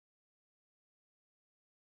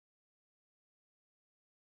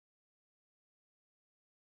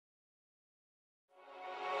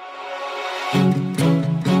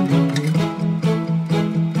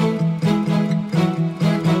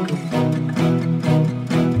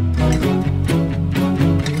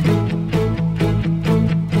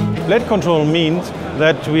Blade control means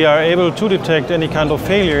that we are able to detect any kind of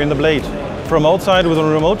failure in the blade from outside with a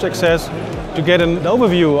remote access to get an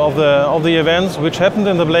overview of the events which happened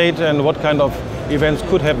in the blade and what kind of events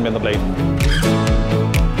could happen in the blade.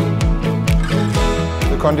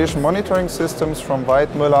 The condition monitoring systems from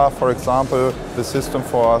Weidmüller, for example, the system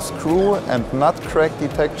for screw and nut crack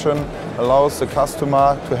detection, allows the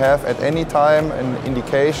customer to have at any time an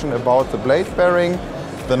indication about the blade bearing,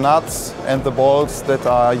 the nuts and the bolts that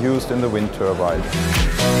are used in the wind turbine.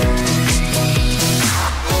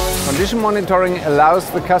 Condition monitoring allows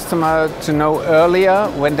the customer to know earlier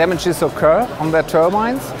when damages occur on their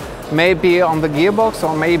turbines, maybe on the gearbox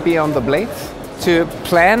or maybe on the blades, to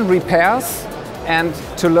plan repairs and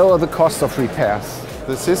to lower the cost of repairs.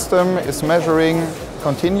 The system is measuring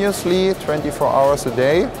continuously 24 hours a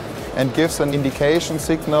day and gives an indication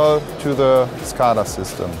signal to the SCADA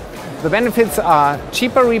system. The benefits are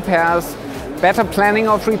cheaper repairs, better planning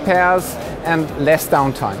of repairs and less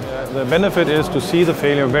downtime. The benefit is to see the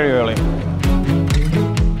failure very early.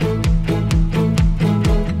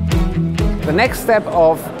 The next step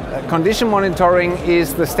of condition monitoring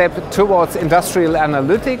is the step towards industrial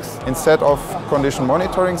analytics. Instead of condition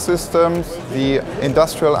monitoring systems, the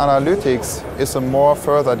industrial analytics is a more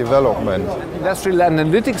further development. Industrial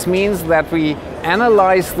analytics means that we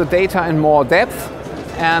analyze the data in more depth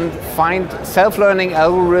and find self-learning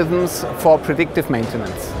algorithms for predictive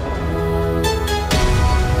maintenance.